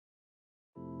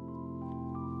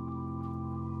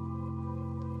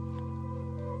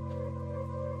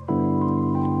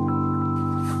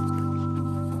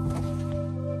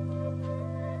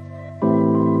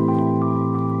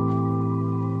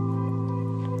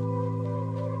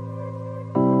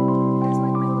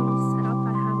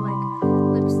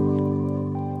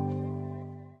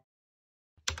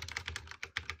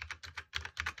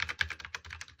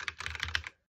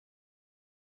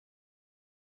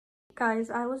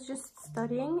Guys, I was just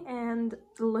studying and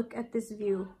look at this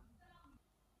view.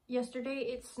 Yesterday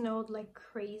it snowed like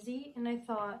crazy and I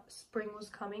thought spring was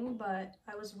coming, but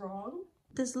I was wrong.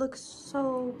 This looks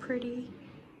so pretty.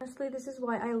 Honestly, this is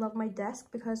why I love my desk,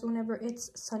 because whenever it's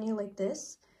sunny like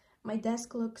this, my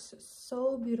desk looks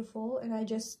so beautiful and I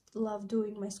just love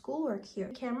doing my schoolwork here.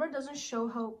 The camera doesn't show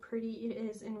how pretty it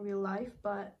is in real life,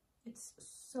 but it's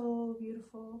so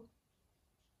beautiful.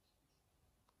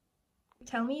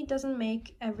 Tell me it doesn't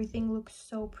make everything look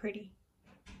so pretty.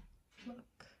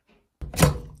 Look.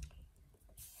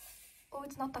 Oh,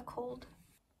 it's not that cold.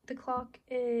 The clock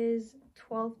is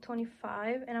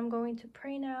 12:25 and I'm going to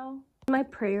pray now. My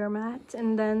prayer mat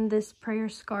and then this prayer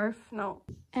scarf.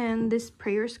 And this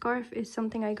prayer scarf is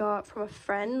something I got from a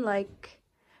friend like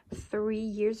 3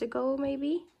 years ago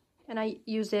maybe. And I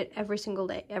use it every single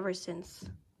day ever since.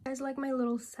 Guys, like my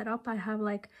little setup, I have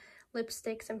like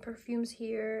lipsticks and perfumes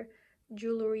here,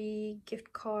 jewelry,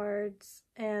 gift cards,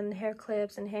 and hair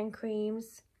clips and hand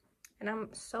creams. And I'm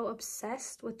so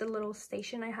obsessed with the little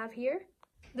station I have here.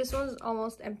 This one's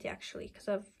almost empty actually because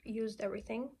I've used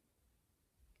everything.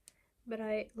 But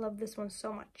I love this one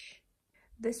so much.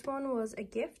 This one was a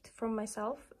gift from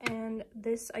myself and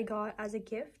this I got as a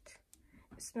gift.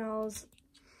 It smells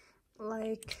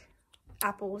like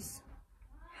apples,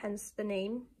 hence the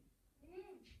name.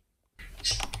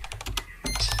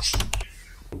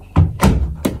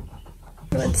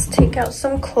 Let's take out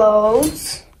some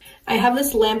clothes. I have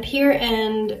this lamp here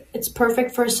and it's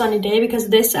perfect for a sunny day because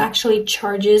this actually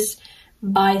charges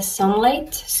by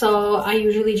sunlight. So I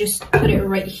usually just put it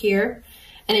right here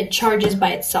and it charges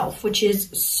by itself, which is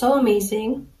so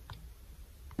amazing.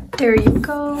 There you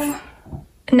go.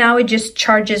 Now it just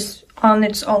charges on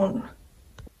its own.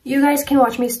 You guys can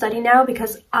watch me study now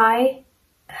because I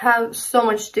have so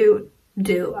much to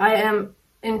do. I am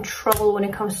in trouble when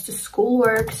it comes to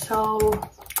schoolwork, so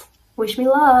wish me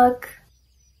luck.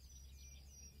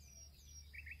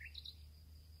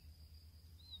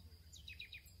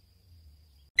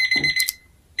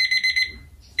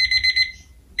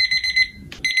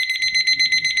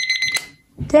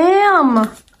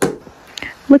 Damn!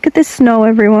 Look at this snow,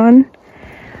 everyone.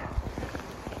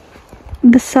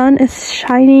 The sun is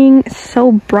shining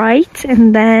so bright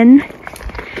and then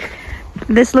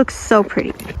this looks so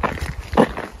pretty.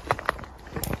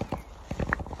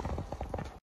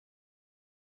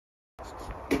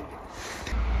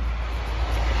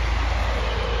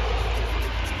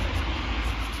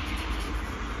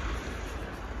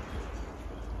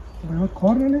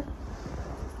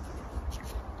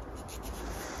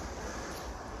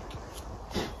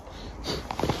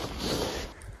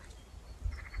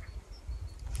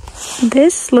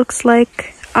 This looks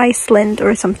like Iceland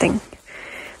or something.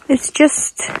 It's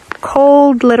just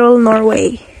cold little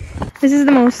Norway. This is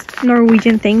the most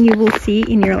Norwegian thing you will see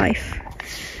in your life.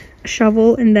 A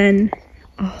shovel and then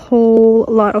a whole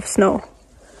lot of snow.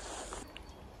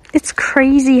 It's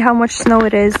crazy how much snow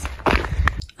it is.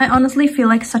 I honestly feel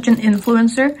like such an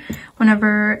influencer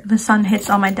whenever the sun hits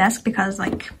on my desk because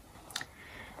like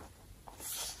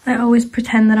I always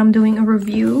pretend that I'm doing a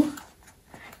review.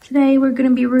 Today we're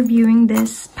gonna be reviewing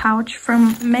this pouch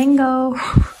from Mango.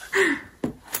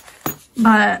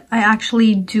 But I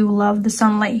actually do love the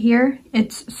sunlight here.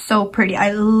 It's so pretty.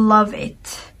 I love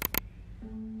it.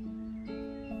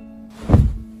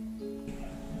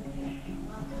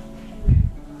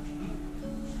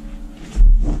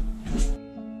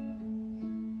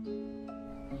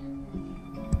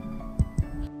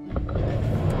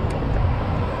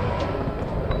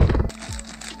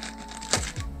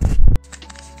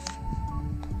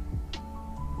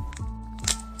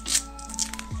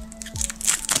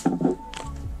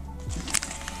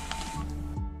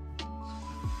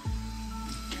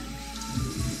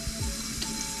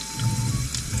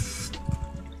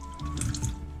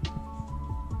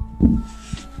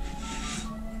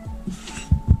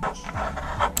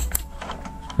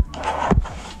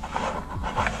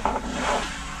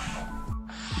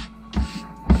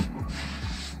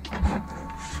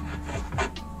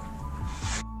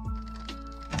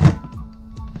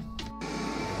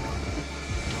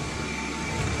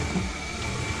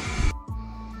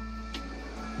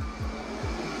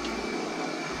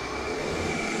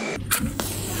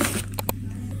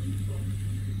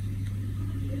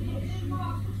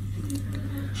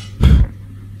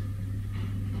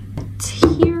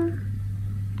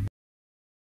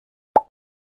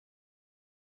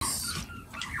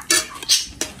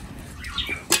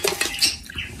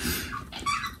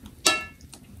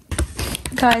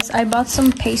 Guys, I bought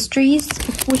some pastries.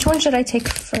 Which one should I take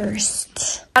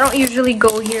first? I don't usually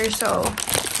go here, so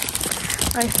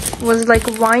I was like,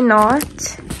 why not?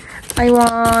 I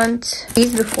want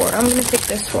these before. I'm gonna pick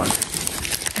this one.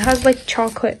 It has like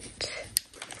chocolate.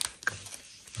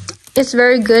 It's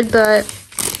very good, but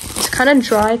it's kind of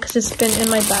dry because it's been in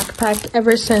my backpack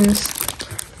ever since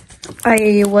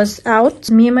I was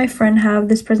out. Me and my friend have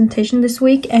this presentation this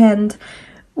week, and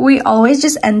we always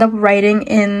just end up writing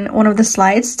in one of the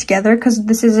slides together because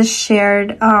this is a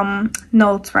shared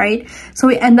note, right? So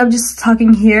we end up just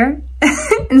talking here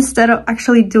instead of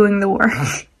actually doing the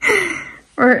work.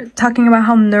 We're talking about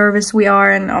how nervous we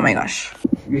are, and oh my gosh.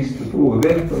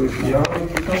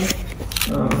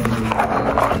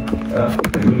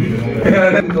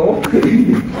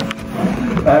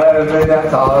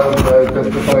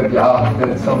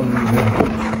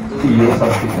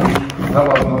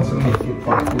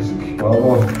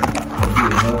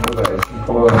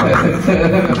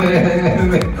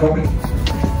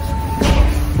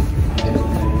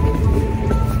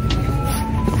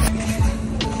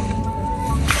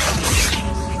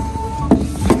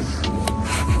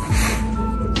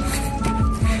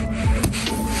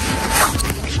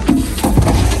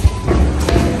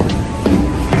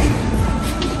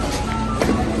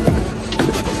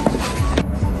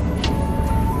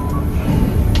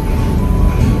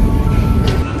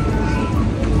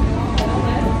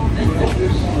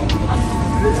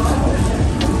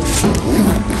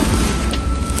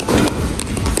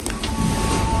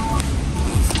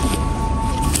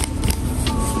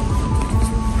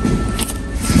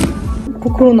 På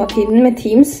koronatiden med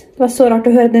Teams. Det var så rart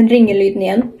å høre den ringelyden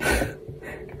igjen.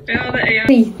 Ja, det er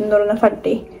Liten når den er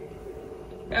ferdig.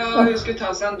 Ja, hun skulle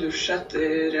ta seg en dusj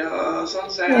etter og sånn,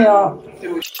 så jeg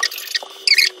tror